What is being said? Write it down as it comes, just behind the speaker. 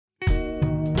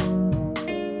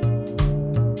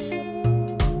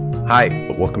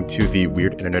Hi, welcome to the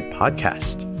Weird Internet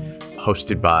Podcast,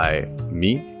 hosted by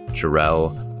me,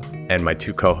 Jarrell, and my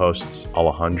two co-hosts,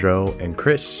 Alejandro and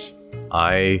Chris.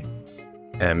 I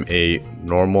am a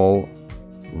normal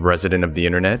resident of the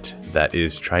internet that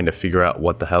is trying to figure out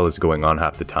what the hell is going on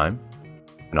half the time.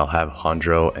 And I'll have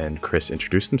Jandro and Chris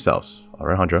introduce themselves. All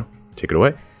right, Jandro, take it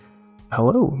away.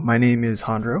 Hello, my name is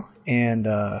Jandro, and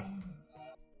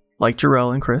like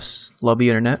Jarrell and Chris, love the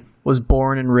internet. Was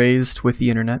born and raised with the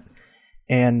internet.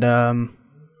 And I'm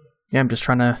just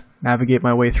trying to navigate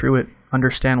my way through it,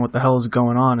 understand what the hell is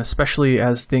going on, especially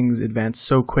as things advance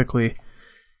so quickly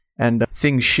and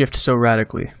things shift so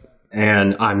radically.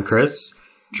 And I'm Chris.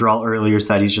 Jarrell earlier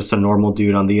said he's just a normal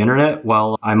dude on the internet.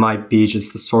 Well, I might be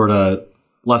just the sort of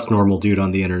less normal dude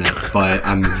on the internet, but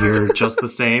I'm here just the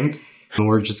same. And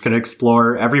we're just going to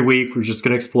explore every week. We're just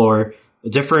going to explore a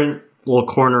different little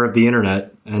corner of the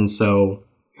internet. And so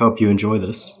hope you enjoy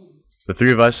this. The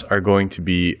three of us are going to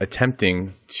be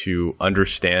attempting to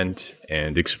understand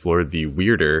and explore the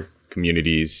weirder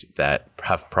communities that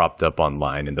have propped up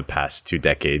online in the past 2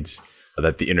 decades,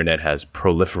 that the internet has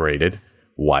proliferated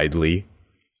widely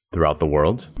throughout the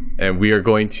world. And we are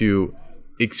going to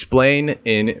explain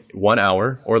in 1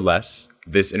 hour or less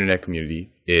this internet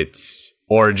community, its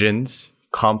origins,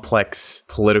 complex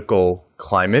political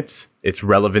climate, its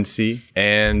relevancy,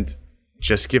 and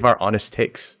just give our honest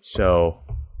takes. So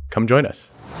come join us.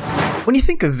 When you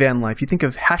think of van life, you think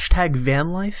of hashtag van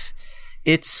life.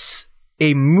 It's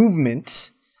a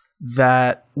movement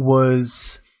that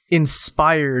was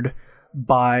inspired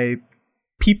by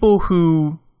people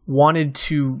who wanted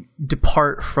to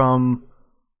depart from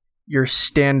your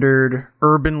standard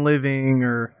urban living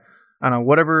or, I don't know,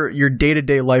 whatever your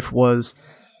day-to-day life was.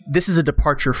 This is a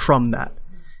departure from that.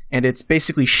 And it's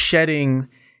basically shedding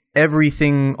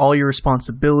everything, all your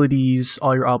responsibilities,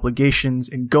 all your obligations,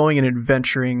 and going and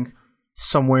adventuring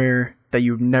somewhere that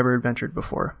you've never adventured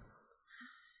before.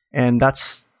 And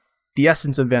that's the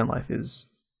essence of van life, is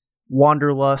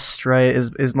wanderlust, right?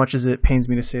 As much as it pains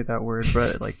me to say that word,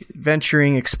 but like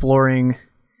adventuring, exploring,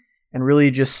 and really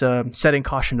just setting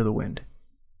caution to the wind.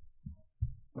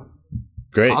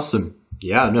 Great. Awesome.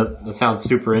 Yeah, no, that sounds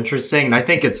super interesting. And I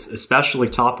think it's especially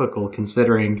topical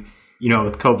considering,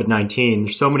 with COVID-19,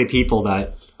 there's so many people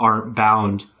that aren't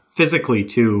bound physically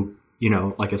to,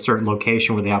 like a certain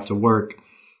location where they have to work.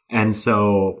 And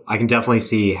so I can definitely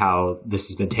see how this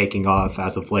has been taking off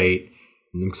as of late.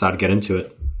 I'm excited to get into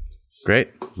it.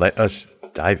 Great. Let us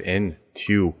dive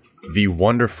into the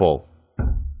wonderful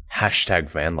hashtag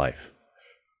van life.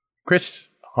 Chris,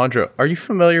 Jandro, are you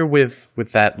familiar with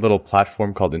that little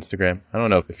platform called Instagram? I don't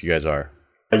know if you guys are.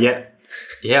 Yeah.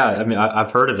 I mean,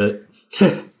 I've heard of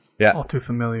it. Yeah. All too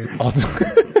familiar.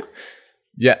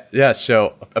 Yeah.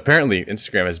 So apparently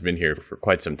Instagram has been here for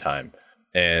quite some time.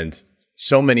 And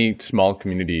so many small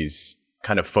communities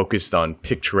kind of focused on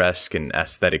picturesque and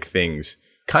aesthetic things,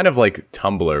 kind of like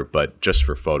Tumblr, but just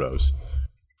for photos,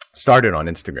 started on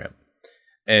Instagram.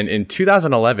 And in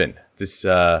 2011, this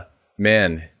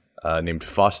man named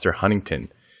Foster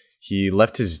Huntington, he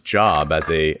left his job as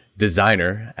a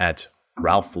designer at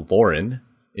Ralph Lauren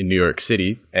in New York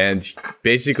City. And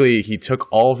basically he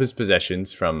took all of his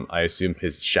possessions from, I assume,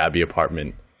 his shabby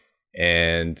apartment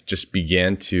and just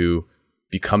began to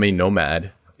become a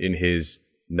nomad in his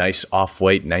nice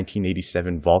off-white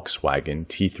 1987 Volkswagen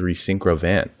T3 Synchro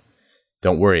van.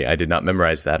 Don't worry, I did not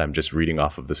memorize that. I'm just reading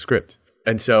off of the script.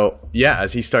 And so,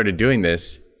 as he started doing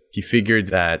this, he figured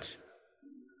that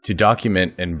to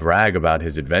document and brag about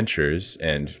his adventures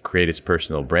and create his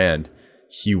personal brand,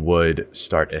 he would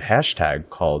start a hashtag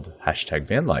called hashtag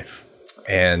van life.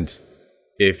 And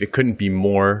if it couldn't be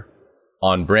more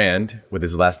on brand with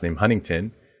his last name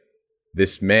Huntington,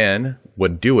 this man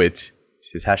would do it.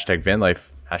 His hashtag van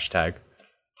life hashtag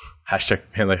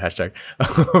van life hashtag.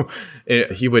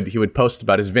 he would post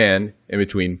about his van in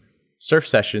between surf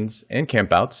sessions and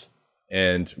campouts.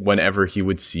 And whenever he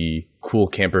would see cool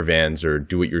camper vans or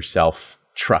do-it-yourself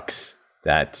trucks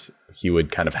that he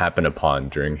would kind of happen upon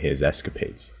during his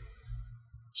escapades.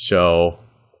 So,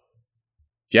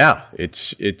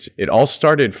 it all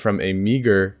started from a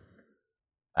meager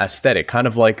aesthetic, kind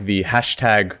of like the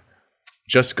hashtag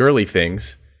just girly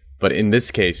things, but in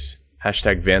this case,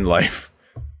 hashtag van life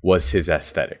was his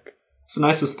aesthetic. It's a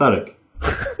nice aesthetic.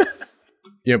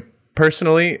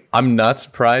 Personally, I'm not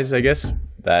surprised, I guess,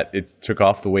 that it took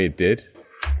off the way it did,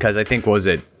 because I think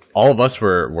all of us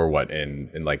were what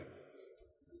in like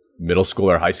middle school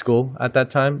or high school at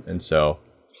that time, and so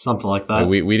something like that.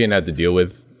 We didn't have to deal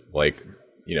with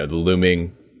the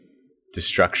looming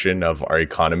destruction of our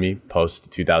economy post the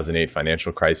 2008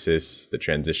 financial crisis, the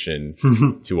transition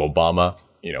to Obama.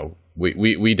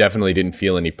 we definitely didn't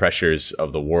feel any pressures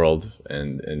of the world,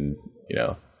 and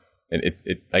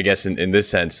it I guess in this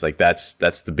sense, like that's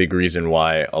the big reason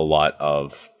why a lot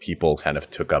of people kind of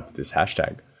took up this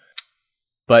hashtag.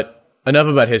 But enough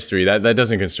about history. That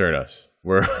doesn't concern us.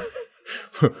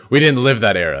 We didn't live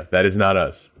that era. That is not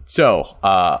us. So,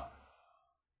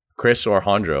 Chris or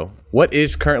Hondro, what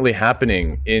is currently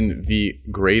happening in the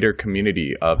greater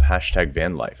community of hashtag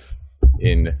van life?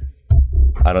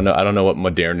 I don't know what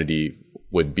modernity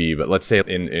would be, but let's say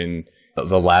in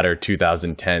the latter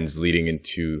 2010s leading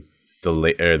into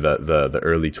the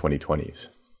early 2020s.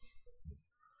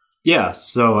 Yeah,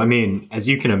 so I mean, as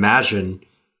you can imagine,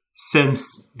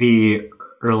 since the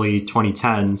early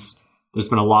 2010s, there's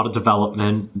been a lot of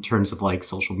development in terms of like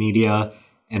social media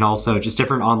and also just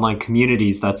different online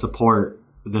communities that support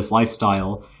this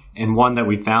lifestyle. And one that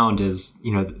we found is,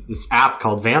 this app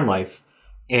called Van Life.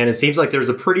 And it seems like there's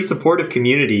a pretty supportive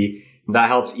community that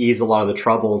helps ease a lot of the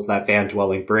troubles that van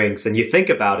dwelling brings. And you think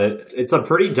about it, it's a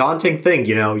pretty daunting thing.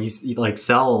 You like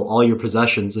sell all your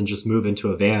possessions and just move into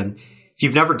a van. If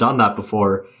you've never done that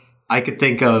before, I could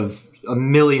think of a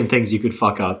million things you could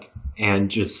fuck up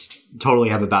and just totally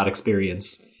have a bad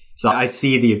experience. So I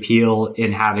see the appeal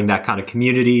in having that kind of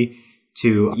community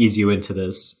to ease you into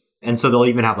this. And so they'll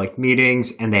even have like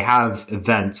meetings, and they have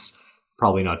events.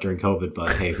 Probably not during COVID,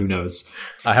 but hey, who knows?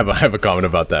 I have a comment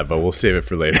about that, but we'll save it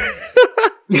for later.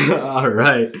 All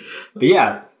right.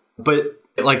 But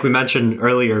like we mentioned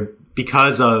earlier,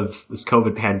 because of this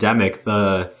COVID pandemic,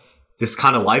 this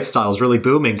kind of lifestyle is really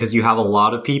booming because you have a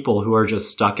lot of people who are just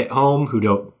stuck at home, who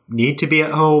don't need to be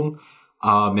at home,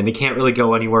 and they can't really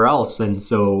go anywhere else. And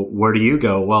so where do you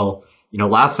go? Well,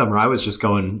 last summer I was just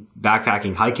going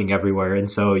backpacking, hiking everywhere. And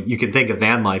so you can think of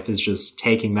van life as just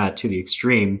taking that to the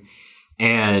extreme.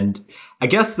 And I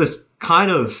guess this kind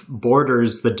of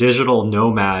borders the digital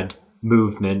nomad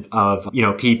movement of,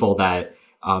 people that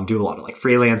do a lot of like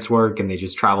freelance work, and they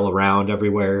just travel around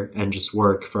everywhere and just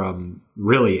work from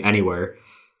really anywhere.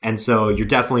 And so you're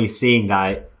definitely seeing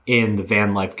that in the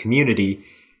van life community.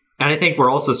 And I think we're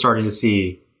also starting to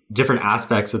see different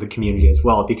aspects of the community as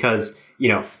well, because,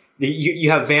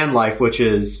 you have van life, which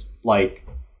is like,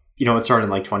 it started in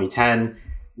like 2010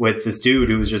 with this dude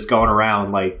who was just going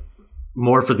around like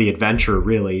more for the adventure,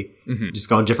 really, just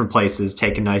going different places,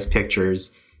 taking nice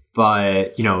pictures.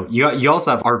 But, you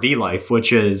also have RV life,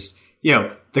 which is,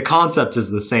 the concept is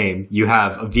the same. You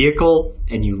have a vehicle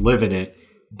and you live in it.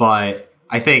 But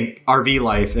I think RV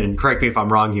life, and correct me if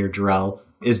I'm wrong here, Jarrell,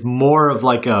 is more of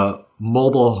like a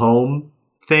mobile home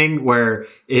thing where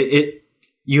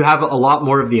you have a lot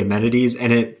more of the amenities,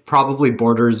 and it probably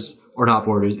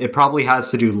it probably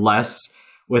has to do less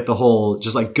with the whole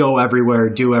just like go everywhere,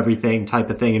 do everything type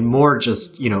of thing, and more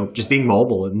just, just being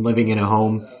mobile and living in a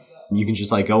home. You can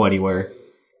just like go anywhere.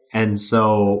 And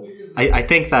so I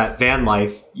think that van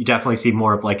life, you definitely see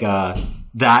more of like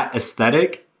that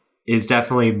aesthetic is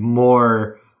definitely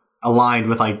more aligned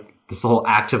with like this whole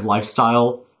active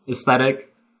lifestyle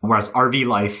aesthetic. Whereas RV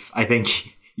life, I think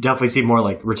you definitely see more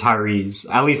like retirees.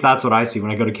 At least that's what I see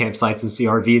when I go to campsites and see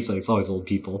RVs. Like it's always old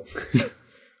people.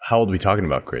 How old are we talking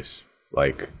about, Chris?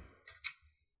 Like,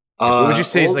 what would you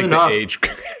say is like enough.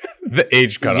 The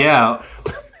age cutoff?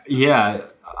 Yeah.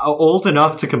 Old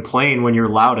enough to complain when you're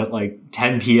loud at like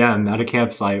 10 p.m. at a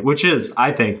campsite, which is,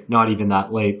 I think, not even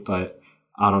that late, but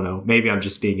I don't know. Maybe I'm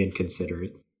just being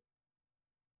inconsiderate.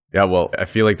 Yeah, well, I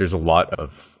feel like there's a lot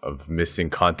of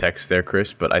missing context there,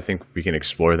 Chris, but I think we can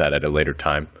explore that at a later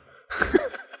time.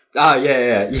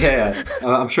 Yeah.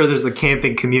 I'm sure there's a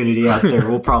camping community out there.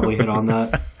 We'll probably hit on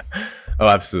that. Oh,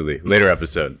 absolutely. Later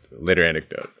episode, later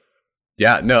anecdote.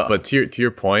 Yeah, no, but to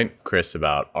your point, Chris,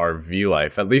 about RV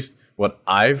life, at least what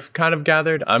I've kind of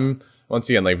gathered, once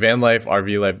again, like van life,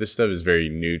 RV life, this stuff is very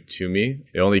new to me.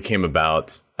 It only came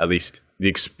about, at least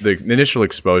the initial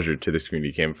exposure to this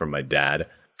community came from my dad.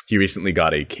 He recently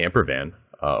got a camper van,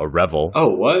 a Revel. Oh,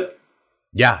 what?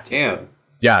 Yeah. Damn.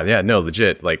 Yeah, no,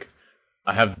 legit. Like,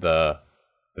 I have the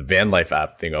van life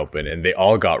app thing open, and they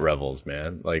all got Revels,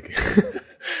 man. Like,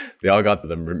 they all got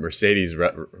the Mercedes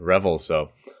Revel. So,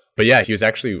 but yeah, he was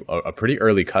actually a pretty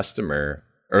early customer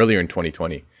earlier in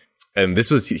 2020. And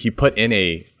this was, he put in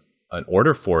an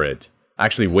order for it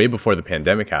actually way before the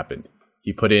pandemic happened.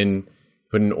 He put in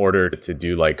an order to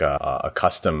do like a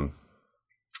custom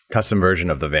version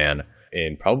of the van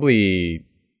in probably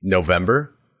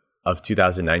November of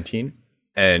 2019.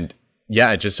 And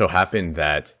yeah, it just so happened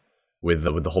that with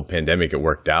the whole pandemic, it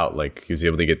worked out. Like he was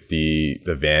able to get the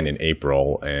van in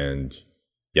April, and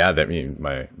yeah,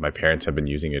 my parents have been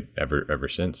using it ever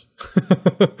since.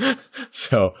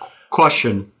 So,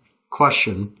 question: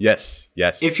 question. Yes.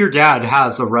 If your dad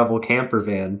has a Revel camper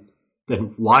van,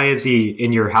 then why is he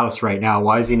in your house right now?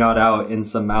 Why is he not out in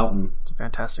some mountain? It's a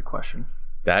fantastic question.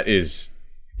 That is,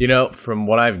 from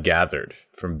what I've gathered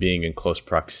from being in close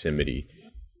proximity,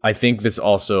 I think this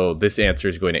answer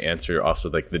is going to answer also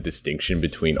like the distinction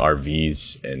between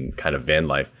RVs and kind of van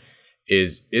life.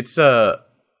 It's a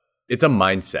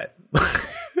mindset.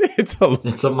 It's a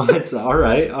mindset. All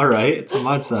right. It's a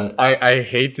mindset. I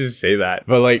hate to say that,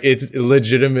 but like it's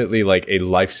legitimately like a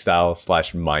lifestyle /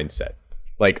 mindset.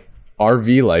 Like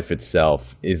RV life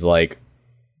itself is like,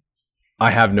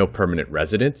 I have no permanent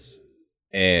residence,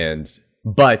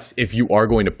 but if you are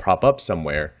going to prop up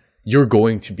somewhere, you're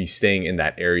going to be staying in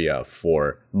that area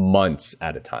for months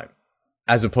at a time,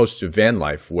 as opposed to van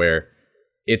life where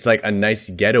it's like a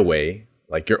nice getaway.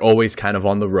 Like you're always kind of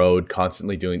on the road,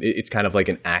 constantly doing it's kind of like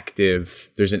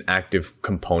there's an active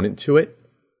component to it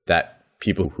that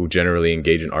people who generally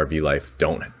engage in RV life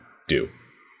don't do.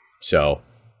 So,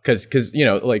 because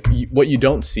like what you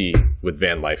don't see with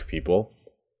van life people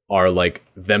are like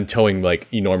them towing like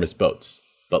enormous boats,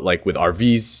 but like with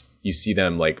RVs, you see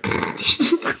them like. But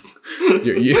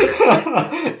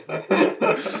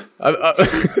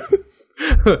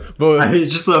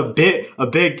just a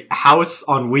big house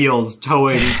on wheels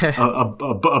towing a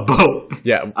boat.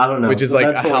 Yeah, I don't know. Which is like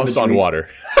a house on water.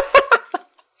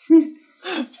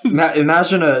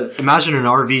 Imagine an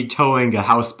RV towing a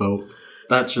houseboat.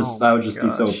 That would just be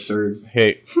so absurd.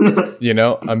 Hey,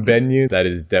 I'm betting you that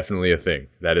is definitely a thing.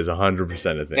 That is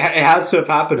 100% a thing. It has to have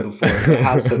happened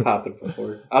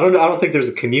before. I don't think there's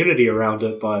a community around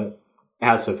it, but it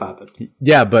has to have happened.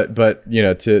 Yeah, but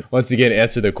to once again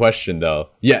answer the question though,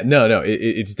 yeah, no,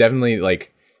 it's definitely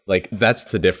like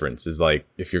that's the difference. Is like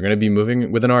if you're going to be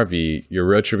moving with an RV, you're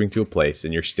road tripping to a place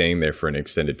and you're staying there for an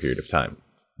extended period of time.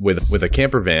 With a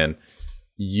camper van,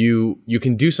 you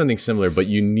can do something similar, but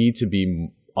you need to be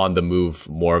on the move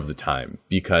more of the time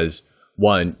because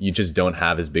one, you just don't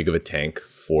have as big of a tank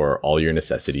for all your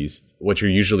necessities. What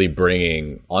you're usually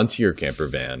bringing onto your camper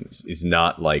van is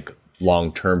not like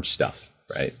long-term stuff,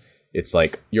 right? It's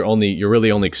like you're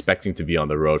really only expecting to be on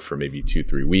the road for maybe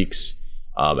 2-3 weeks,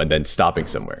 and then stopping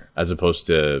somewhere. As opposed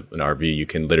to an RV, you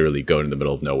can literally go in the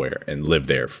middle of nowhere and live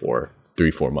there for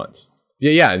 3-4 months.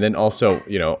 Yeah, and then also,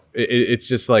 it's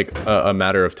just like a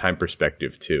matter of time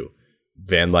perspective too.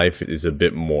 Van life is a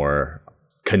bit more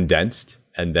condensed,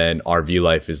 and then RV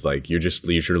life is like you're just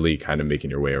leisurely kind of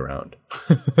making your way around.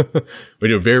 But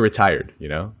you're very retired,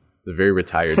 the very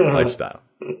retired lifestyle.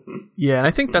 Yeah, and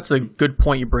I think that's a good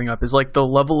point you bring up, is like the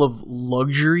level of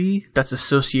luxury that's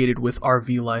associated with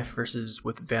RV life versus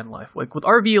with van life. Like with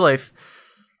RV life,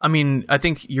 I mean, I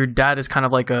think your dad is kind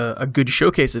of like a good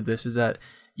showcase of this, is that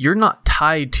you're not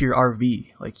tied to your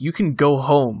RV. Like you can go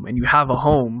home and you have a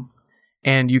home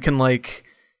and you can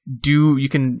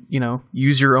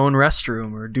use your own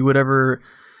restroom or do whatever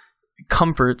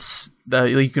comforts that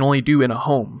you can only do in a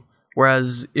home.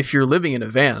 Whereas if you're living in a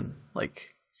van,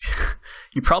 like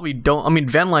you probably don't. I mean,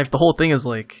 van life, the whole thing is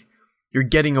like you're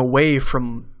getting away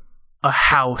from a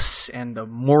house and a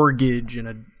mortgage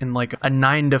and like a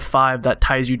 9-to-5 that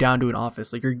ties you down to an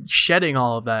office. Like you're shedding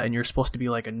all of that and you're supposed to be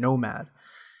like a nomad.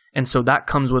 And so that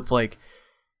comes with like,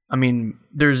 I mean,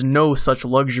 there's no such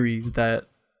luxuries that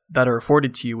are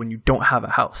afforded to you when you don't have a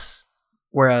house.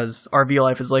 Whereas RV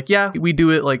life is like, yeah, we do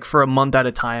it like for a month at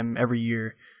a time every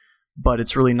year, but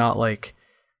it's really not like,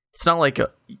 it's not like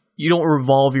you don't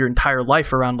revolve your entire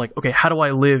life around like, okay, how do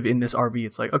I live in this RV?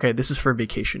 It's like, okay, this is for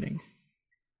vacationing.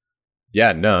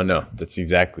 Yeah, no, that's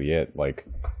exactly it. Like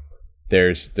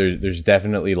there's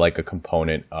definitely like a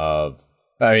component of,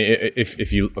 I mean,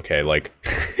 if you, okay, like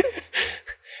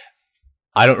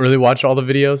I don't really watch all the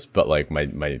videos, but like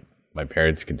my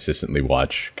parents consistently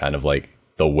watch kind of like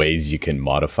the ways you can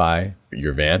modify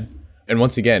your van. And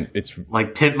once again, it's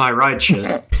like pimp my ride shit.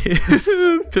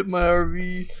 Pimp my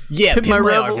RV. Yeah, pimp my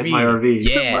Revel. Pimp my RV.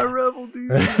 Yeah. Pimp my Revel,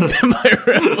 dude. Pimp my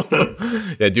Revel.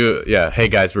 Yeah, do it. Yeah. Hey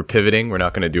guys, we're pivoting. We're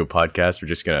not going to do a podcast. We're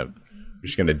just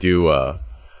gonna do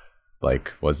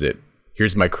like, was it?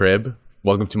 Here's my crib.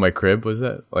 Welcome to my crib. Was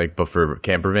that like, but for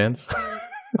camper vans?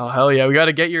 Oh hell yeah! We got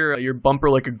to get your bumper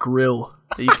like a grill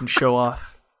that you can show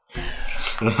off.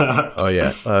 Oh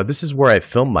yeah, this is where I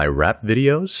film my rap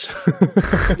videos.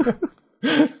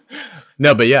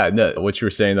 No, but yeah, no, what you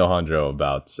were saying though, Handro,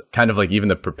 about kind of like even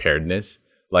the preparedness,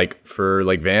 like for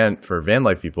van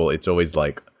life people, it's always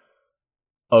like,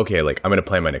 okay, like I'm gonna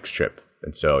plan my next trip,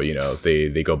 and so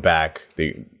they go back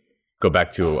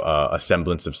to a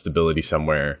semblance of stability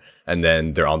somewhere, and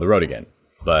then they're on the road again.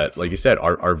 But like you said,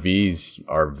 our RVs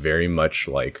are very much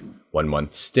like 1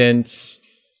 month stints,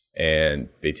 and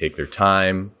they take their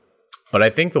time. But I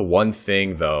think the one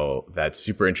thing though that's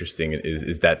super interesting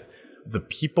is that the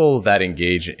people that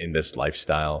engage in this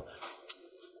lifestyle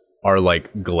are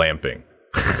like glamping.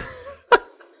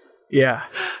 Yeah.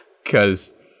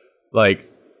 Cause like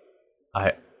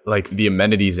the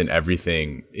amenities and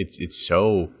everything, it's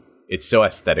so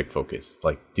aesthetic focused.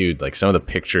 Like, dude, like some of the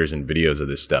pictures and videos of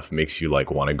this stuff makes you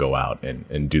like want to go out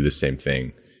and do the same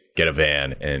thing, get a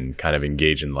van and kind of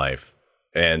engage in life.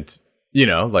 And, you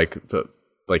know, like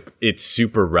it's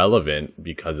super relevant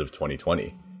because of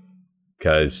 2020.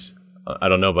 Cause I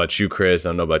don't know about you, Chris. I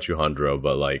don't know about you, Hondro,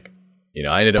 but like, you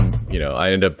know, I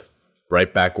ended up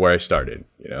right back where I started,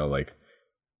 you know, like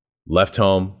left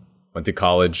home, went to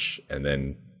college, and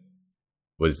then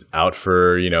was out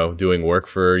for, you know, doing work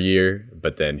for a year.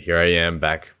 But then here I am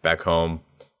back home,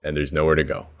 and there's nowhere to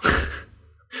go.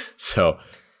 So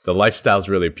the lifestyle's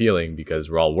really appealing because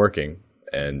we're all working.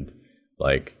 And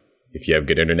like, if you have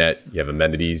good internet, you have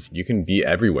amenities, you can be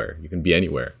everywhere. You can be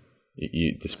anywhere,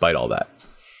 despite all that.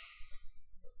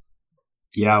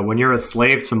 Yeah, when you're a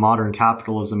slave to modern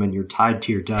capitalism and you're tied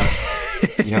to your desk,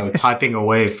 you know, typing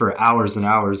away for hours and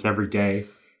hours every day,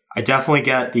 I definitely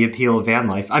get the appeal of van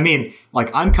life. I mean,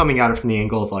 like, I'm coming at it from the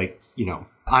angle of like, you know,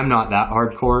 I'm not that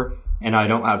hardcore and I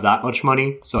don't have that much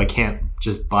money, so I can't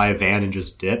just buy a van and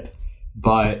just dip.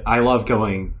 But I love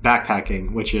going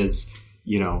backpacking, which is,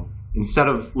 you know, instead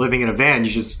of living in a van,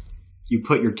 you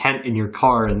put your tent in your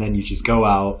car and then you just go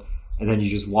out and then you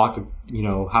just walk, you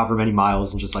know, however many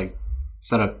miles and just like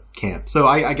set up camp. So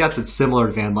I guess it's similar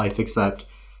to van life, except,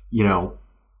 you know,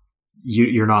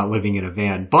 you're not living in a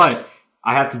van. But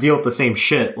I have to deal with the same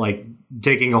shit, like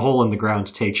digging a hole in the ground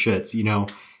to take shits, you know?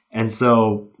 And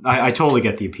so I totally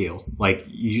get the appeal. Like,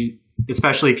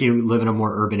 especially if you live in a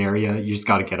more urban area, you just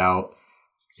got to get out.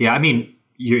 So yeah, I mean,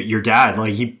 your dad,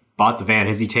 like, he bought the van.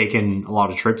 Has he taken a lot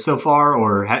of trips so far,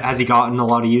 or has he gotten a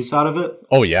lot of use out of it?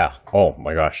 Oh yeah. Oh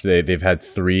my gosh. They've had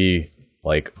 3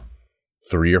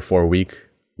 or 4 week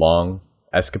long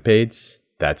escapades.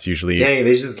 That's usually... Dang,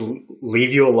 they just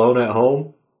leave you alone at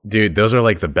home? Dude, those are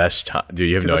like the best time. Dude,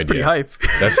 you have no idea. That's pretty hype.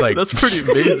 That's like... That's pretty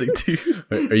amazing, dude.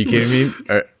 Are you kidding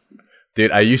me?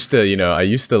 Dude, I used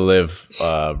to live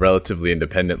relatively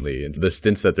independently. And the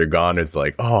stints that they're gone is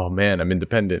like, oh man, I'm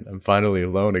independent. I'm finally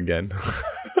alone again.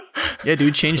 Yeah,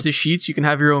 dude, change the sheets. You can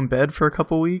have your own bed for a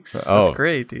couple weeks. That's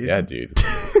great, dude. Yeah, dude.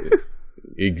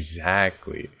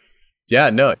 Exactly. Yeah,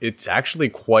 no, it's actually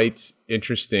quite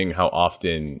interesting how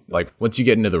often, like, once you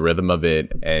get into the rhythm of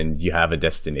it and you have a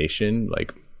destination,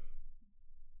 like,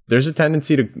 there's a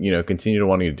tendency to, you know, continue to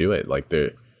wanting to do it. Like,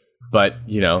 but,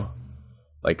 you know,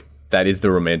 like, that is the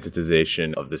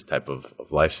romanticization of this type of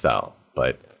lifestyle.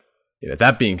 But, you know,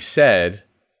 that being said,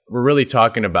 we're really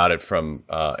talking about it from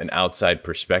an outside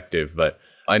perspective. But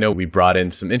I know we brought in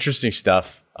some interesting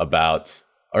stuff about,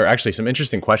 or actually some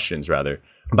interesting questions, rather,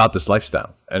 about this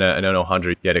lifestyle. And I know,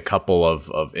 Handra, you had a couple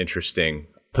of interesting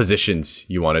positions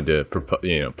you wanted to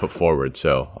put forward.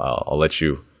 So I'll let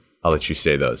you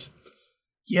say those.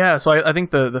 Yeah, so I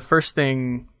think the first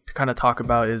thing to kind of talk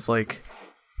about is, like,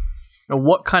 you know,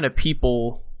 what kind of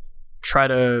people try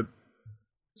to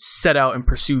set out and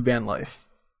pursue van life.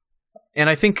 And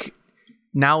I think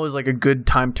now is like a good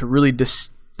time to really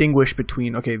distinguish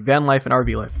between, okay, van life and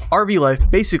RV life. RV life,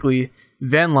 basically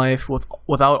van life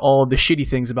without all of the shitty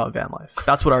things about van life.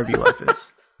 That's what RV life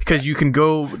is. Because you can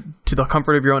go to the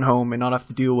comfort of your own home and not have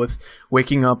to deal with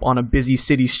waking up on a busy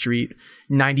city street,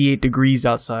 98 degrees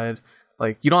outside.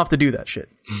 Like, you don't have to do that shit.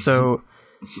 So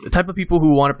the type of people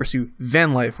who want to pursue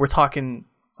van life, we're talking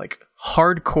like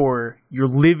hardcore, you're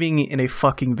living in a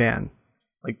fucking van.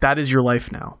 Like, that is your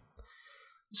life now.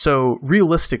 So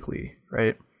realistically,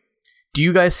 right, do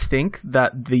you guys think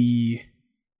that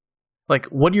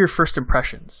what are your first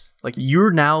impressions? Like,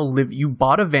 you're now you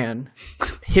bought a van,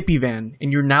 hippie van,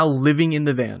 and you're now living in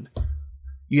the van.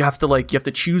 You have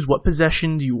to choose what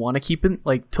possessions you want to keep in,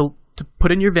 like, to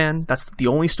put in your van. That's the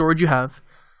only storage you have.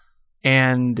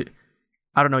 And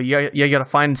I don't know, you got to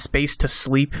find space to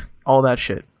sleep, all that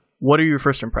shit. What are your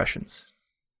first impressions?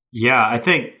 Yeah, I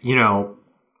think, you know,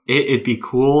 it'd be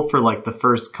cool for like the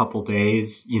first couple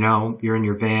days. You know, you're in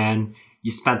your van,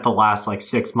 you spent the last like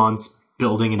 6 months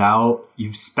building it out.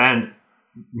 You've spent,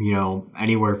 you know,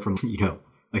 anywhere from, you know,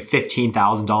 like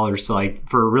 $15,000 to, like,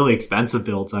 for really expensive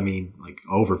builds, I mean, like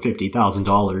over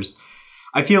 $50,000.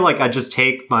 I feel like I just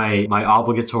take my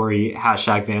obligatory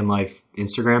 #vanlife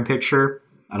Instagram picture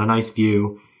at a nice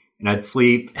view, and I'd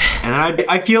sleep, and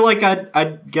I feel like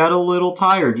I'd get a little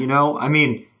tired, you know? I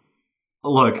mean,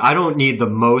 look, I don't need the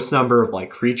most number of, like,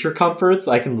 creature comforts.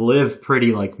 I can live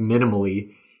pretty, like,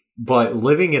 minimally, but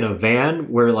living in a van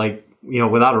where, like,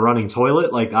 without a running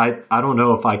toilet, like I don't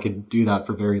know if I could do that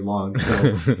for very long.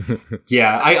 So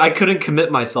yeah, I couldn't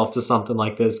commit myself to something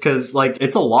like this because like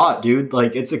it's a lot, dude.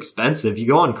 Like it's expensive. You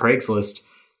go on Craigslist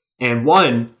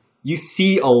and you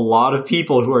see a lot of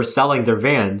people who are selling their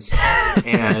vans,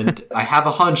 and I have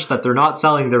a hunch that they're not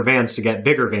selling their vans to get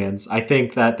bigger vans. I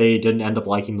think that they didn't end up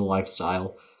liking the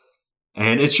lifestyle,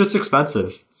 and it's just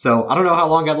expensive. So I don't know how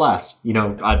long I'd last.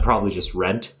 I'd probably just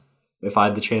rent if I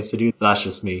had the chance to do. That's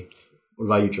just me. What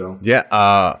about you, Joe?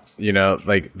 Yeah,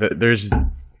 there's,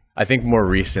 I think more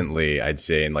recently, I'd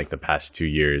say in like the past 2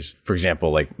 years, for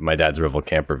example, like my dad's Rival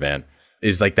camper van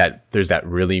is like that. There's that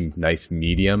really nice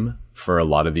medium for a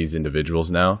lot of these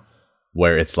individuals now,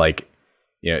 where it's like,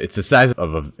 it's the size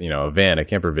of a van, a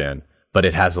camper van, but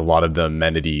it has a lot of the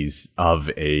amenities of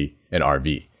an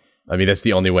RV. I mean, that's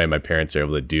the only way my parents are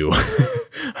able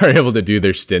to do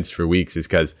their stints for weeks is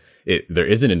because there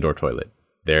is an indoor toilet.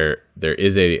 There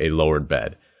is a lowered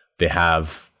bed. They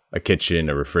have a kitchen,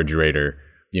 a refrigerator,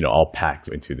 all packed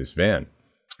into this van.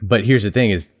 But here's the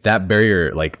thing: is that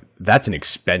barrier, like that's an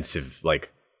expensive, like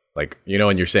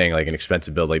when you're saying like an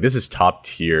expensive build, like this is top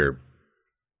tier,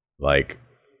 like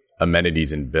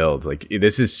amenities and builds. Like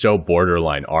this is so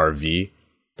borderline RV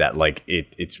that like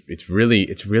it's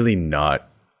really not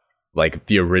like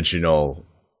the original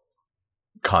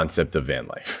concept of van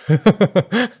life.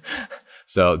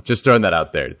 So just throwing that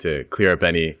out there to clear up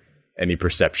any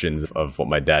perceptions of what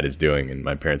my dad is doing and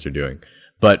my parents are doing.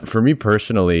 But for me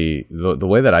personally, the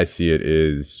way that I see it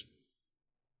is,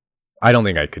 I don't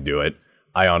think I could do it.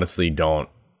 I honestly don't.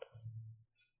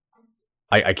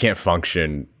 I can't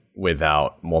function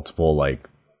without multiple like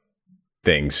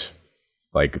things.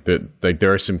 Like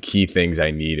there are some key things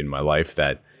I need in my life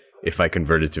that if I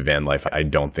converted to van life, I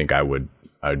don't think I would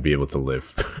be able to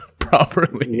live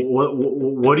properly.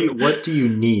 What do you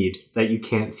need that you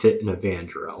can't fit in a van,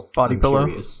 Jarrell? Body pillow.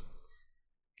 Curious.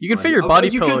 You can fit your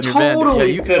body pillow in your totally van. Yeah,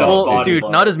 you fit can. Well, body dude,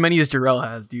 pillow. not as many as Jarrell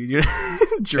has, dude.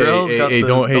 Jarrell's got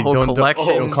the whole collection.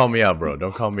 Don't call me out, bro.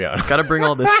 Don't call me out. Gotta bring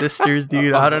all the sisters,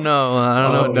 dude. I don't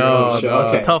know. No, it's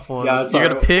a tough one. Yeah, you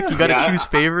gotta pick. You gotta choose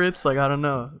favorites. Like I don't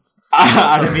know.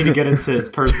 I didn't mean to get into his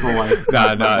personal life.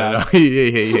 No.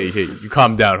 Hey. You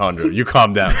calm down, Hondro. You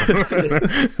calm down.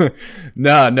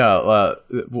 No.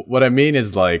 What I mean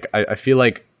is like I feel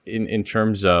like in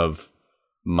terms of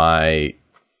my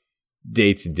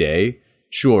day to day,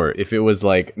 sure, if it was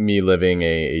like me living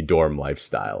a dorm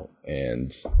lifestyle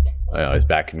and I was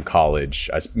back in college,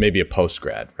 I was maybe a post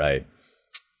grad, right?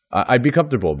 I'd be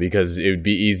comfortable because it would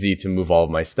be easy to move all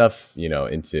of my stuff,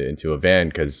 into a van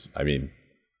because I mean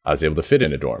I was able to fit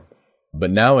in a dorm. But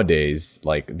nowadays,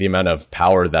 like the amount of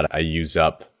power that I use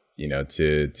up,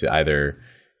 to either,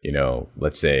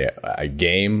 let's say a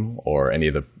game or any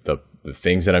of the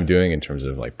things that I'm doing in terms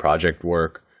of like project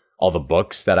work, all the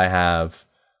books that I have,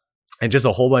 and just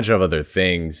a whole bunch of other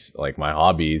things like my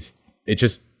hobbies. It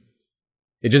just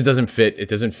doesn't fit. It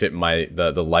doesn't fit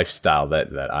the lifestyle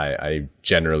that I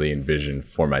generally envision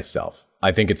for myself.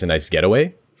 I think it's a nice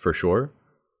getaway for sure,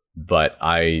 but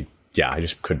I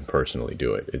just couldn't personally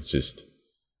do it.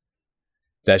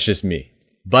 That's just me.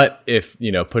 But if,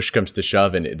 push comes to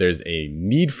shove and there's a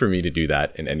need for me to do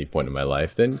that in any point in my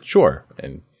life, then sure.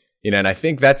 And, and I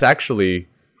think that's actually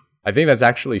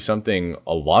something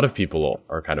a lot of people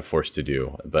are kind of forced to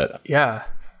do. But yeah,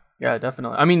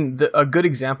 definitely. I mean, a good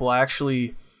example, I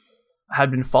actually had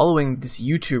been following this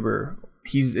YouTuber.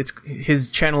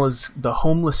 His channel is The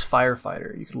Homeless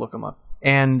Firefighter. You can look him up.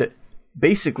 And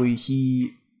basically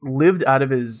he lived out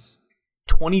of his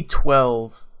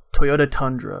 2012 Toyota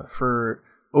Tundra for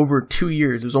over 2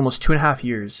 years. It was almost 2.5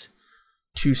 years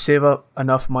to save up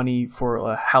enough money for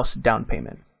a house down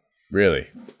payment. Really?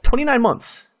 29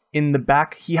 months. In the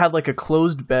back, he had like a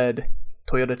closed bed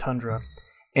Toyota Tundra.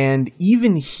 And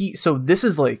so this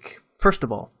is like, first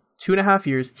of all, 2.5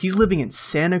 years. He's living in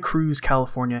Santa Cruz,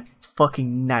 California. It's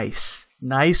fucking nice.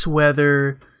 Nice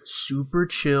weather, super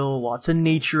chill, lots of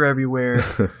nature everywhere.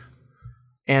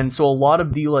 And so a lot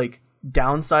of the like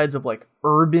downsides of like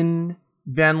urban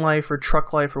van life or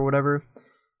truck life or whatever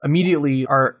immediately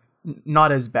are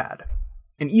not as bad.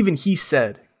 And even he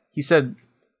said,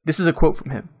 this is a quote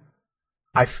from him.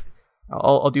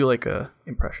 I'll do like a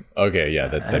impression. Okay,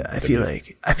 yeah. I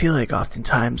feel like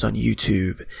oftentimes on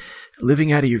YouTube,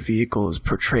 living out of your vehicle is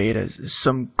portrayed as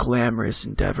some glamorous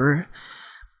endeavor.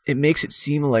 It makes it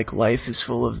seem like life is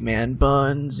full of man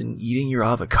buns and eating your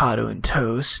avocado and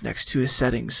toast next to a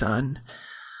setting sun.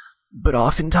 But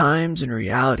oftentimes, in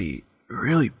reality, it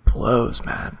really blows,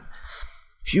 man.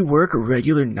 If you work a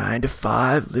regular 9 to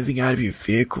 5, living out of your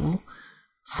vehicle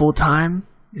full time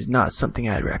is not something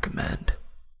I'd recommend.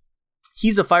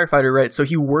 he's a firefighter, right? So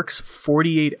he works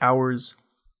 48 hours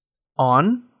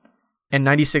on and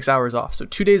 96 hours off. So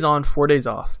 2 days on, 4 days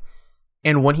off.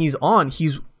 And when he's on,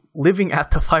 he's living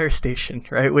at the fire station,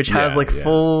 right? Which has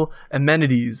full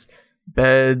amenities,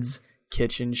 beds,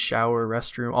 kitchen, shower,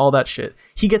 restroom, all that shit.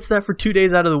 He gets that for 2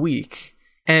 days out of the week.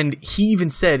 And he even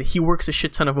said he works a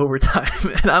shit ton of overtime.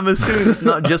 And I'm assuming it's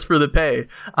not just for the pay.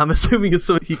 I'm assuming it's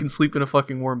so he can sleep in a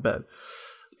fucking warm bed.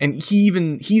 And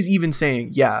he's even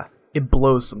saying, yeah, it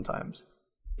blows sometimes.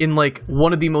 In like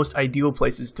one of the most ideal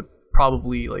places to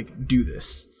probably like do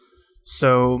this.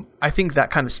 So I think that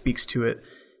kind of speaks to it.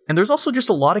 And there's also just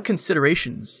a lot of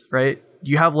considerations, right?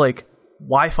 You have like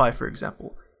Wi-Fi, for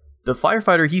example. The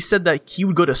firefighter, he said that he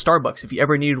would go to Starbucks if he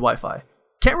ever needed Wi-Fi.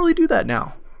 Can't really do that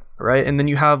now, right? And then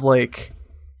you have like,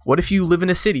 what if you live in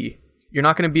a city? You're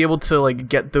not going to be able to like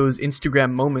get those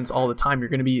Instagram moments all the time. You're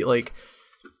going to be like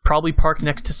probably parked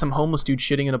next to some homeless dude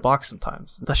shitting in a box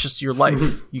sometimes. That's just your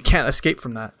life. You can't escape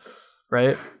from that,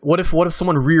 right? What if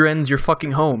someone rear ends your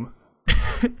fucking home?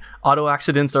 Auto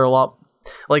accidents are a lot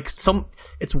like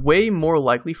it's way more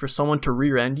likely for someone to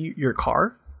rear end your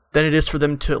car than it is for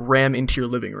them to ram into your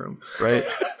living room, right?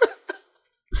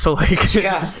 So like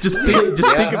just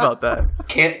think about that.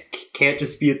 Can't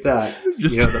dispute that.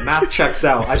 The math checks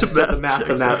out. I just did the math.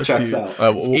 The math checks out.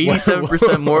 It's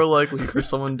 87% more likely for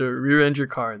someone to rear end your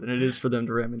car than it is for them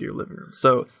to ram into your living room.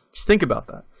 So just think about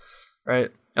that, right?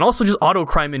 And also just auto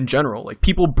crime in general, like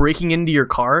people breaking into your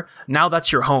car. Now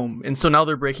that's your home, and so now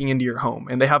they're breaking into your home,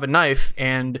 and they have a knife,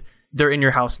 and they're in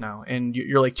your house now, and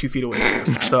you're like 2 feet away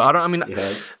from them.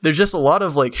 So there's just a lot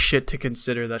of like shit to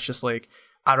consider. That's just like,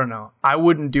 I don't know. I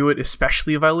wouldn't do it,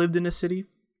 especially if I lived in a city.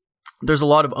 There's a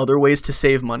lot of other ways to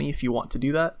save money if you want to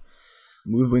do that.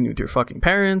 Move in with your fucking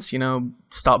parents,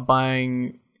 stop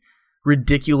buying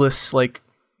ridiculous like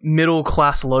middle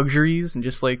class luxuries and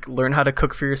just like learn how to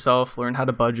cook for yourself, learn how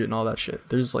to budget and all that shit.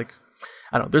 There's like,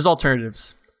 I don't know, there's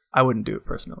alternatives. I wouldn't do it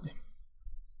personally.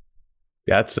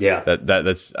 That's I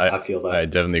feel that. I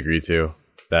definitely agree too.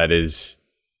 That is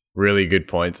really good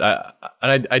points.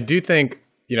 I do think,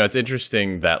 it's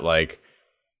interesting that like,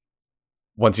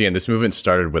 once again, this movement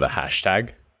started with a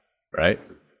hashtag, right?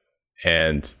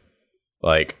 And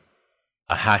like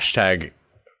a hashtag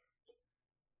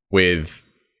with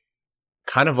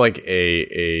kind of like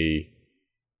a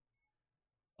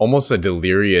almost a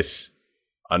delirious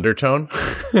undertone,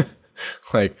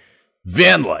 like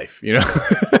van life,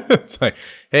 it's like,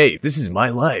 hey, this is my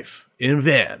life in a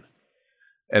van.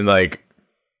 And like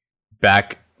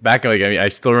back, like, I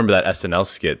still remember that SNL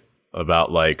skit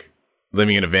about like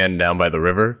living in a van down by the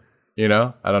river, I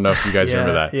don't know if you guys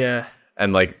remember that. Yeah.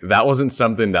 And like, that wasn't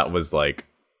something that was like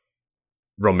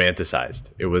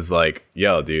romanticized. It was like,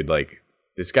 yo, dude, like,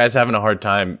 this guy's having a hard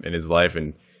time in his life,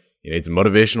 and he's a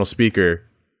motivational speaker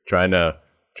trying to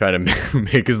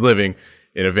make his living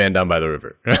in a van down by the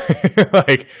river.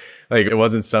 like it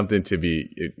wasn't something to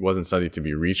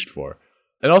be reached for.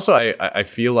 And also I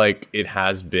feel like it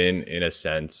has been, in a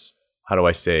sense, how do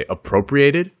I say,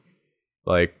 appropriated.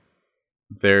 Like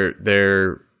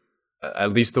they're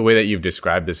at least the way that you've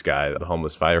described this guy, the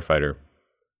homeless firefighter,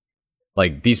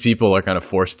 like these people are kind of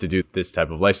forced to do this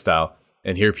type of lifestyle.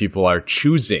 And here people are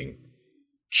choosing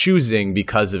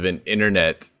because of an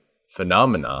internet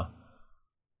phenomena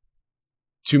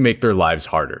to make their lives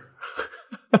harder.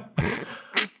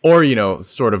 Or,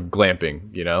 sort of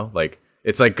glamping, like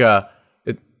it's like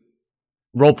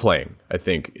role playing, I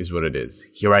think is what it is.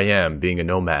 Here I am being a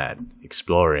nomad,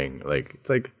 exploring, like it's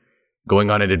like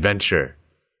going on an adventure.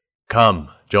 Come,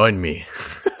 join me.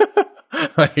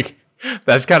 Like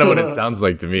that's kind of what it sounds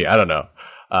like to me. I don't know.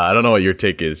 I don't know what your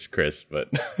take is, Chris, but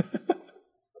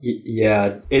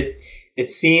yeah, it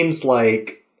seems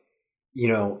like,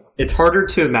 it's harder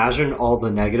to imagine all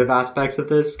the negative aspects of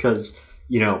this because,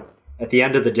 at the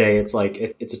end of the day, it's like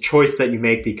it's a choice that you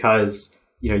make because,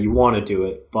 you want to do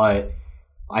it. But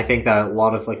I think that a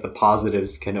lot of like the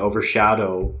positives can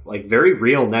overshadow like very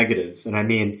real negatives. And I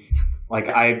mean, like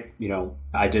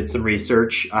I did some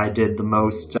research. I did the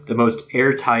most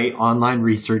airtight online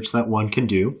research that one can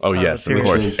do. Oh yes, of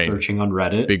course. Searching on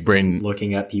Reddit, big brain,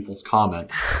 looking at people's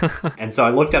comments. And so I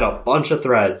looked at a bunch of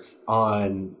threads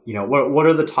on, what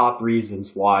are the top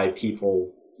reasons why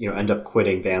people, end up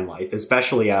quitting van life,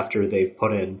 especially after they've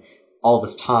put in all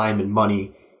this time and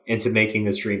money into making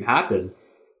this dream happen.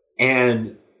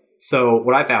 And so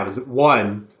what I found is,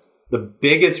 one, the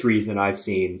biggest reason I've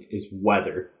seen is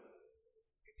weather.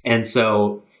 And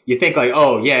so you think like,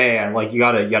 oh yeah, like you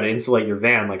gotta insulate your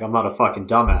van. Like I'm not a fucking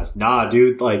dumbass. Nah,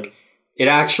 dude. Like it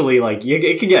actually like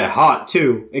it can get hot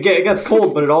too. It gets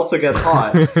cold, but it also gets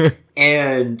hot.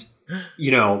 And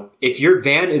if your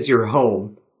van is your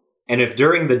home, and if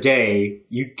during the day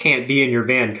you can't be in your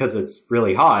van because it's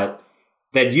really hot,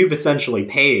 then you've essentially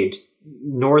paid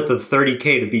north of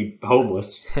 $30K to be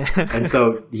homeless. And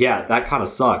so, yeah, that kind of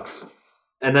sucks.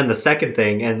 And then the second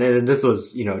thing, and then this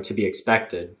was, to be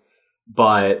expected,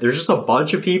 but there's just a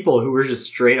bunch of people who were just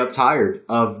straight up tired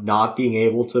of not being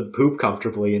able to poop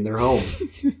comfortably in their home.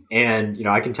 And,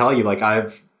 I can tell you, like,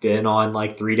 I've been on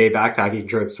like 3-day backpacking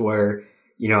trips where,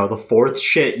 the fourth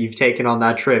shit you've taken on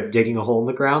that trip, digging a hole in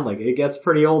the ground, like it gets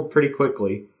pretty old pretty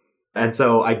quickly. And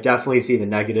so I definitely see the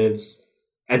negatives.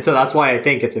 And so that's why I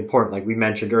think it's important, like we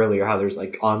mentioned earlier, how there's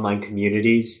like online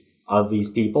communities of these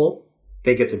people. I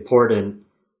think it's important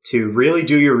to really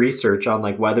do your research on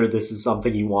like whether this is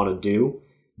something you want to do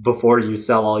before you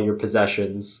sell all your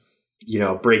possessions,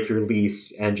 break your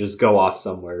lease and just go off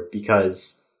somewhere,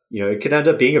 because, it could end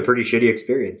up being a pretty shitty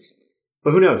experience.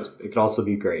 But who knows? It could also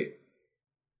be great.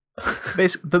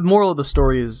 Basically, the moral of the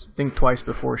story is think twice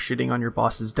before shitting on your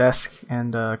boss's desk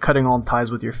and cutting all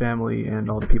ties with your family and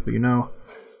all the people you know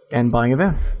and buying a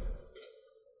van.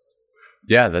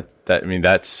 Yeah,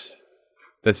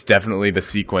 that's definitely the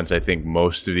sequence I think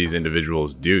most of these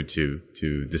individuals do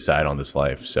to decide on this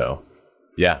life. So,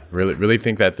 yeah, really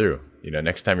think that through.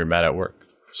 Next time you're mad at work.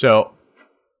 So,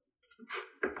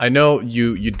 I know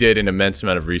you did an immense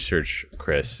amount of research,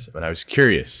 Chris, and I was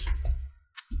curious.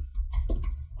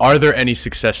 Are there any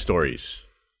success stories?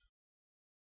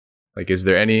 Like, is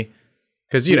there any?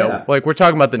 Because like we're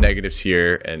talking about the negatives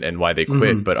here and why they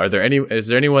quit, but is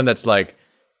there anyone that's like,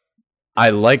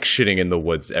 I like shitting in the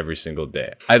woods every single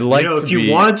day. I'd like if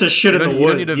you wanted to shit in the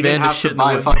woods, you didn't have to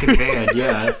buy a fucking van.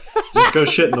 Yeah, just go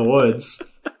shit in the woods.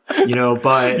 But you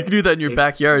can do that in your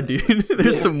backyard, dude.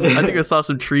 There's I think I saw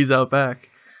some trees out back.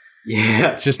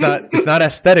 Yeah, it's not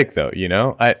aesthetic though.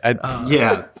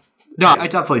 Yeah. No, I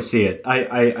definitely see it.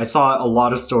 I saw a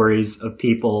lot of stories of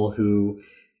people who.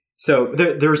 So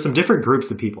there were some different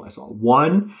groups of people I saw.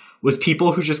 One was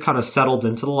people who just kind of settled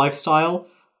into the lifestyle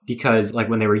because, like,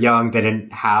 when they were young, they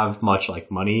didn't have much like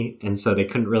money, and so they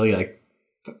couldn't really like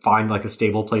find like a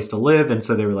stable place to live, and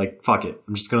so they were like, "Fuck it,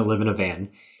 I'm just gonna live in a van."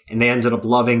 And they ended up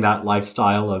loving that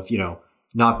lifestyle of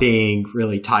not being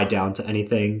really tied down to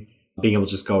anything, being able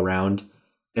to just go around.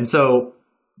 And so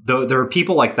though there were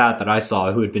people like that I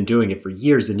saw who had been doing it for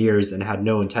years and years and had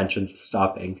no intentions of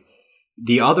stopping.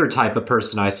 The other type of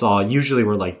person I saw usually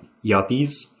were like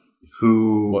yuppies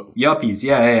yuppies.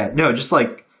 Yeah. No, just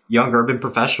like young urban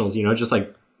professionals, just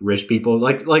like rich people,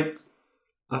 like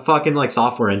fucking like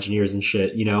software engineers and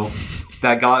shit,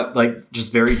 that got like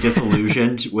just very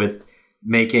disillusioned with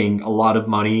making a lot of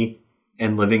money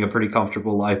and living a pretty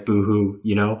comfortable life. Boohoo,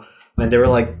 and they were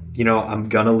like, I'm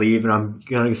gonna leave and I'm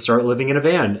gonna start living in a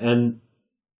van. And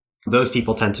those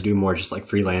people tend to do more just like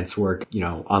freelance work,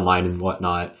 online and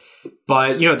whatnot.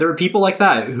 But, there were people like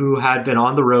that who had been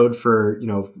on the road for,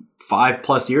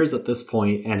 5+ years at this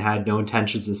point and had no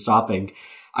intentions of stopping.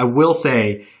 I will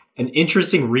say an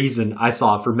interesting reason I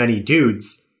saw for many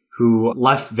dudes who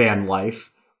left van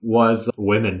life was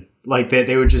women. Like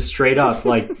they would just straight up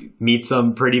like meet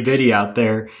some pretty biddy out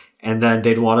there and then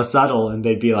they'd want to settle and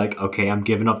they'd be like, okay, I'm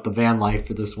giving up the van life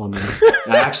for this woman.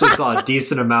 I actually saw a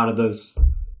decent amount of those.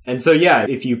 And so, yeah,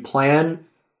 if you plan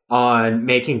on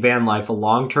making van life a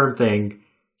long-term thing,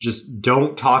 just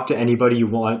don't talk to anybody you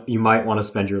might want to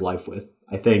spend your life with.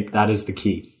 I think that is the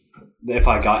key. If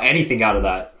I got anything out of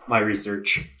that, my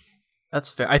research.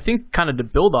 That's fair. I think kind of to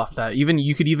build off that,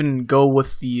 you could even go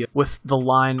with the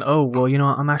line, oh, well,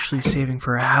 I'm actually saving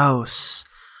for a house.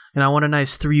 And I want a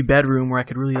nice 3-bedroom where I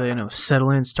could really,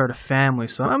 settle in, start a family.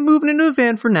 So I'm moving into a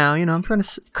van for now. I'm trying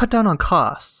to cut down on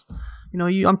costs.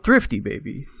 I'm thrifty,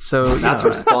 baby. So that's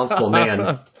responsible,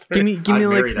 man. Give me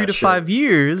like 3 to 5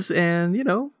 years, and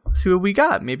see what we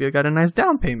got. Maybe I got a nice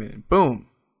down payment. Boom,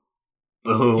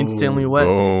 instantly wet.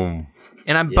 Boom.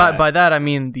 And by that I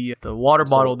mean the water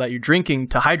bottle that you're drinking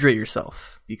to hydrate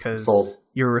yourself because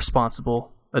you're a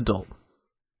responsible adult.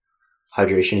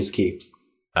 Hydration is key.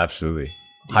 Absolutely.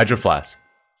 Hydro flask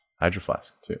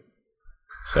too.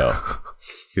 So,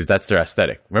 because that's their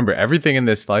aesthetic. Remember, everything in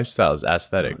this lifestyle is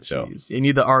aesthetic. So you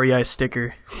need the REI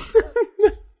sticker.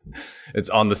 It's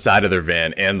on the side of their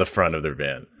van and the front of their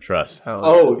van. Trust.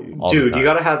 Dude, you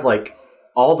gotta have like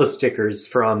all the stickers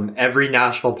from every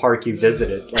national park you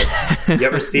visited. Like, you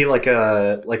ever see like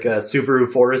a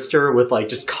Subaru Forester with like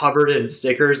just covered in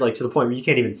stickers, like to the point where you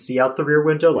can't even see out the rear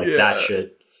window? Like that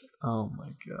shit. Oh my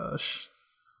gosh.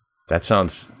 That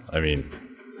sounds. I mean,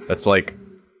 that's like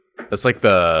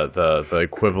the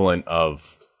equivalent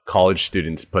of college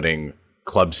students putting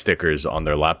club stickers on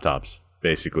their laptops.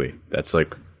 Basically, that's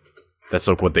like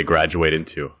what they graduate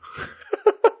into.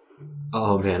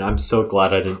 Oh man, I'm so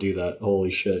glad I didn't do that.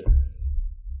 Holy shit.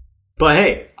 But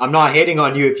hey, I'm not hating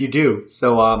on you if you do.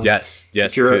 So yes.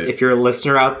 If you're a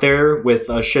listener out there with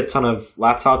a shit ton of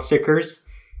laptop stickers,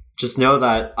 just know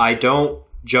that I don't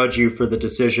judge you for the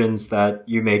decisions that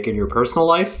you make in your personal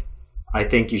life. I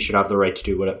think you should have the right to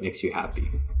do what makes you happy.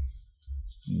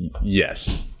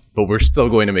 Yes, but we're still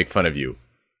going to make fun of you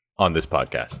on this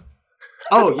podcast.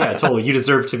 Oh yeah, totally. You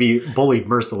deserve to be bullied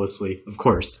mercilessly, of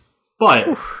course.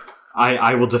 But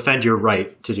I will defend your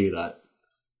right to do that.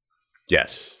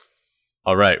 Yes.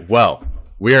 All right. Well,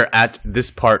 we are at this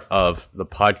part of the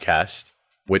podcast,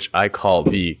 which I call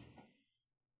the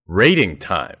rating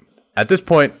time. At this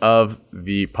point of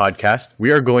the podcast,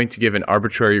 we are going to give an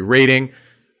arbitrary rating,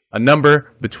 a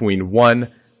number between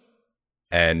 1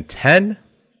 and 10.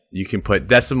 You can put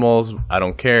decimals. I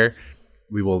don't care.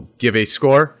 We will give a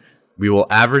score. We will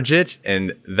average it.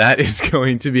 And that is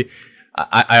going to be...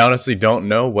 I honestly don't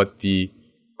know what the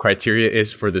criteria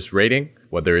is for this rating,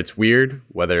 whether it's weird,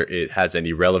 whether it has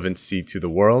any relevancy to the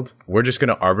world. We're just going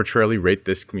to arbitrarily rate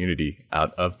this community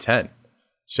out of 10.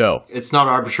 So it's not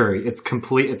arbitrary. It's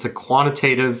complete. It's a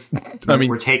quantitative.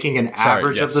 We're taking an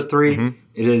average of the three. Mm-hmm.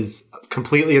 It is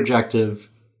completely objective,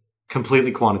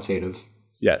 completely quantitative.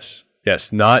 Yes.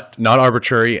 Not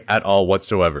arbitrary at all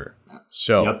whatsoever.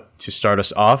 So To start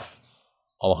us off,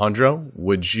 Alejandro,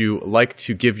 would you like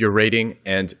to give your rating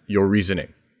and your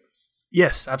reasoning?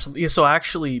 Yes, absolutely. So I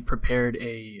actually prepared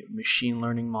a machine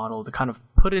learning model to kind of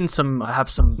put in have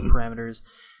some parameters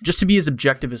just to be as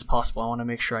objective as possible. I want to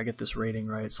make sure I get this rating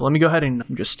right. So let me go ahead and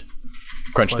just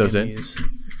crunch those in.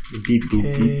 Beep,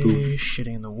 boop, beep, boop.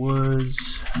 Shitting in the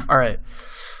woods. All right.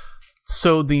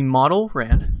 So the model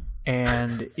ran,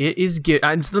 and it is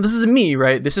so this is me,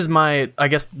 right? This is my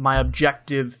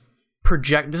objective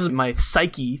this is my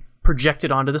psyche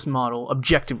projected onto this model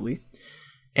objectively.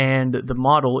 And the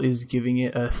model is giving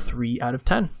it a 3 out of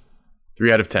 10.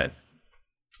 3 out of 10.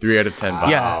 3 out of 10.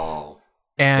 Wow.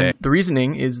 Yeah. And the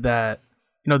reasoning is that,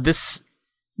 this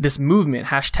movement,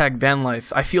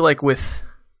 #vanlife, I feel like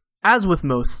as with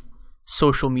most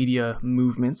social media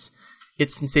movements, it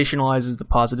sensationalizes the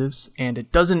positives and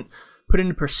it doesn't put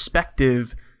into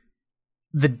perspective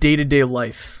the day-to-day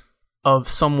life of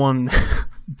someone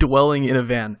dwelling in a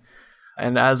van.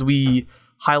 And as we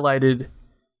highlighted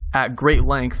at great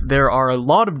length, there are a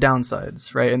lot of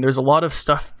downsides, right? And there's a lot of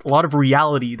stuff, a lot of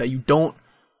reality that you don't,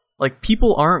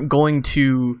 people aren't going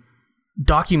to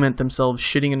document themselves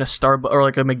shitting in a Starbucks or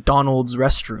a McDonald's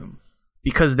restroom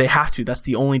because they have to. That's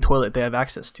the only toilet they have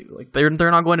access to. They're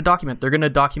not going to document. They're going to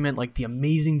document the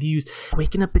amazing views,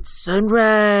 waking up at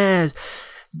sunrise,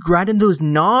 grinding those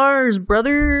NARs,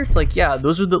 brother. It's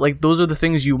those are the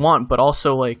things you want, but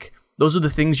also those are the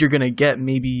things you're going to get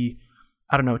maybe,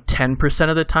 I don't know, 10%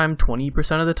 of the time,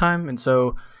 20% of the time. And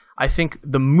so I think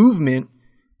the movement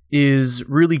is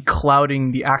really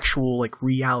clouding the actual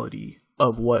reality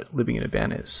of what living in a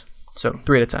van is. So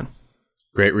 3 out of 10.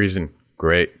 Great reason.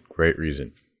 Great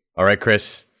reason. All right,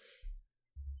 Chris.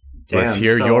 Let's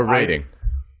hear your rating.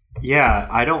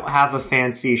 I don't have a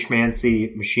fancy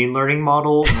schmancy machine learning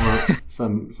model or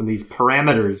some of these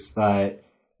parameters that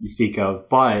you speak of,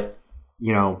 but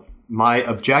my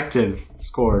objective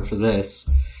score for this,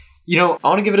 I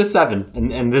want to give it a 7,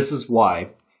 and this is why.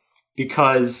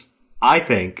 Because I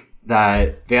think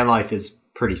that van life is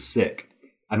pretty sick.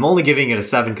 I'm only giving it a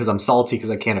 7 because I'm salty because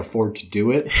I can't afford to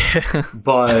do it.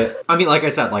 But, like I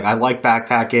said, I like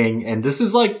backpacking, and this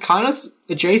is, kind of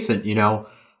adjacent,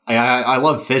 I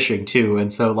love fishing, too,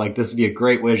 and so, this would be a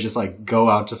great way to just, go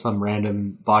out to some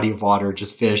random body of water,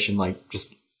 just fish, and,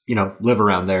 live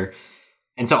around there.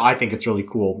 And so I think it's really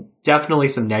cool. Definitely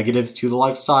some negatives to the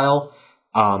lifestyle.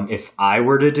 If I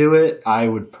were to do it, I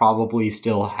would probably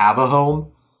still have a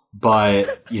home, but,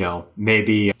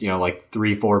 maybe,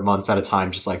 3-4 months at a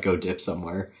time, just go dip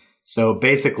somewhere. So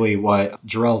basically what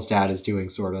Jarrell's dad is doing,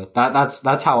 sort of,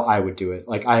 that's how I would do it.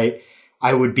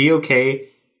 I would be okay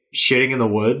shitting in the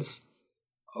woods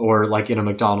or in a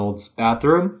McDonald's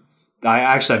bathroom. I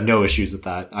actually have no issues with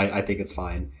that. I think it's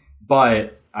fine,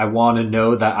 but I want to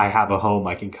know that I have a home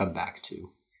I can come back to.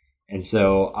 And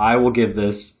so I will give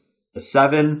this a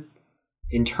 7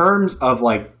 in terms of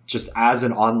just as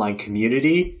an online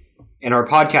community. And our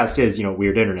podcast is,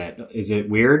 Weird Internet. Is it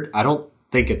weird? I don't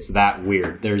think it's that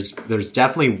weird. There's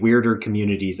definitely weirder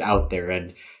communities out there.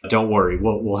 And don't worry,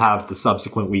 we'll have the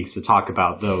subsequent weeks to talk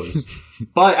about those.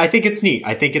 But I think it's neat.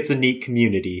 I think it's a neat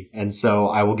community. And so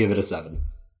I will give it a 7.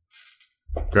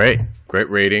 Great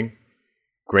rating.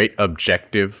 Great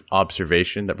objective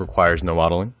observation that requires no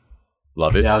modeling.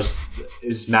 Love it. Yeah, it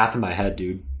was math in my head,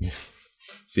 dude.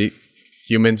 See,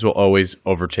 humans will always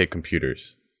overtake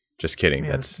computers. Just kidding.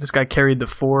 Man, That's this guy carried the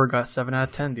 4, got 7 out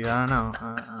of 10, dude. I don't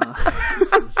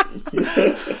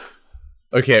know.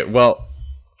 okay. Well,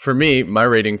 for me, my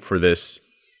rating for this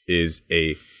is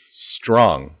a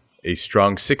strong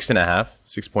 6.5,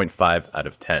 6.5 out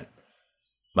of 10.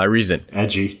 My reason.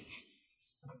 Edgy.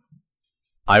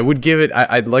 I would give it,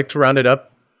 I'd like to round it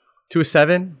up to a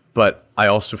 7, but I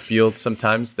also feel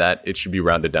sometimes that it should be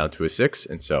rounded down to a 6.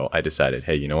 And so I decided,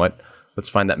 hey, you know what? Let's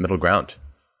find that middle ground.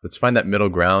 Let's find that middle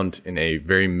ground in a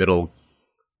very middle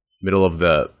of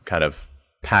the kind of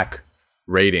pack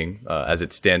rating as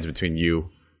it stands between you,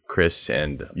 Chris,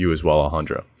 and you as well,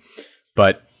 Alejandro.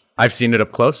 But I've seen it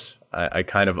up close. I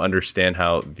kind of understand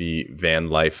how the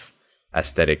van life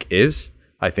aesthetic is.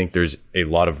 I think there's a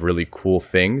lot of really cool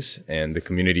things, and the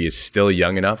community is still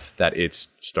young enough that it's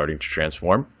starting to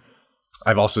transform.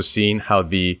 I've also seen how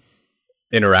the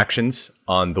interactions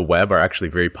on the web are actually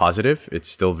very positive. It's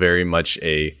still very much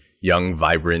a young,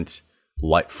 vibrant,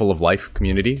 full of life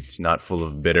community. It's not full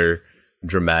of bitter,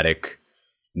 dramatic,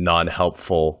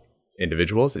 non-helpful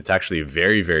individuals. It's actually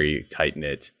very, very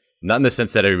tight-knit. Not in the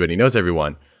sense that everybody knows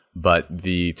everyone, but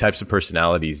the types of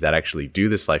personalities that actually do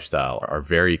this lifestyle are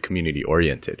very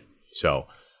community-oriented. So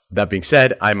that being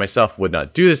said, I myself would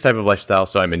not do this type of lifestyle,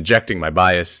 so I'm injecting my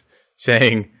bias,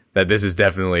 saying that this is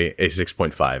definitely a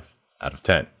 6.5 out of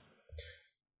 10.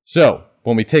 So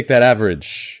when we take that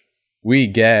average, we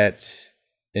get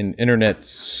an internet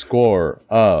score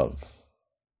of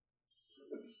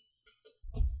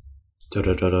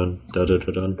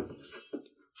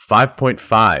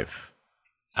 5.5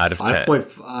 out of 10.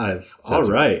 5.5. All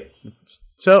right.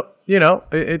 So,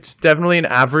 it's definitely an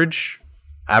average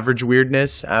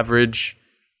weirdness, average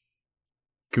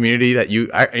community that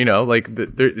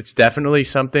it's definitely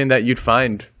something that you'd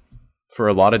find for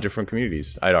a lot of different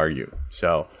communities, I'd argue.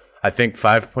 So I think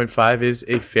 5.5 is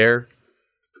a fair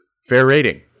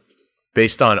rating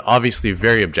based on obviously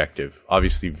very objective,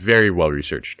 obviously very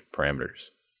well-researched parameters.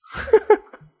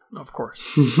 Of course.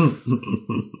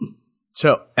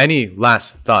 So any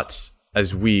last thoughts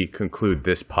as we conclude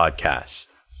this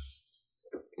podcast?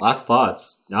 Last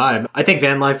thoughts. No, I think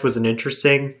van life was an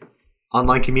interesting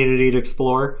online community to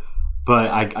explore,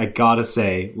 but I gotta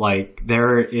say, like,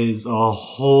 there is a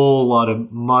whole lot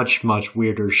of much, much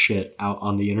weirder shit out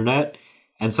on the internet.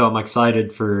 And so I'm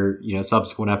excited for,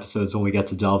 subsequent episodes when we get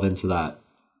to delve into that.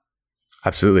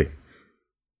 Absolutely.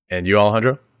 And you,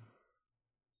 Alejandro?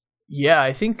 Yeah,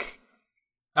 I think,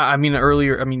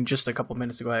 just a couple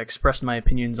minutes ago, I expressed my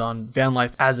opinions on van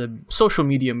life as a social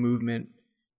media movement.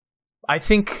 I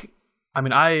think,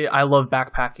 I love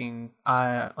backpacking.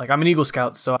 I'm an Eagle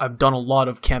Scout, so I've done a lot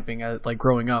of camping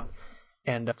growing up.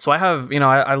 And so I have,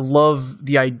 I love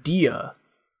the idea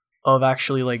of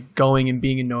actually going and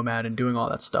being a nomad and doing all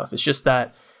that stuff. It's just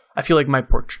that I feel like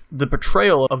the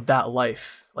portrayal of that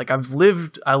life, I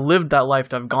lived that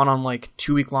life. I've gone on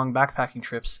 2-week-long backpacking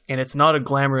trips, and it's not a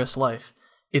glamorous life.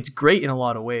 It's great in a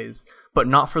lot of ways, but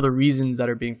not for the reasons that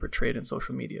are being portrayed in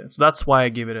social media. So that's why I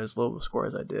gave it as low a score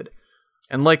as I did.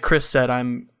 And like Chris said,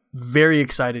 I'm very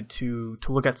excited to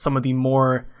look at some of the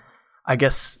more,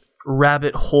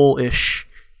 rabbit hole-ish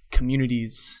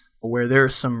communities where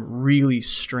there's some really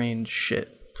strange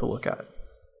shit to look at.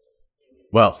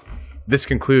 Well, this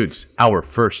concludes our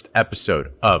first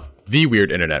episode of the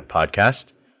Weird Internet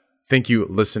Podcast. Thank you,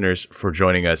 listeners, for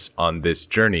joining us on this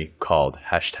journey called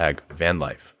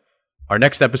 #VanLife. Our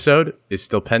next episode is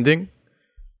still pending,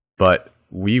 but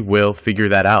we will figure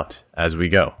that out as we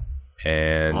go.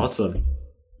 And awesome.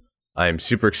 I'm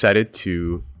super excited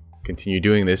to continue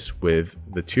doing this with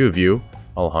the two of you,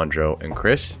 Alejandro and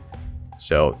Chris.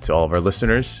 So to all of our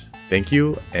listeners, thank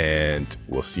you, and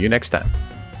we'll see you next time.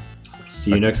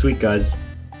 See you next week, guys.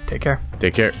 Take care.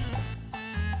 Take care.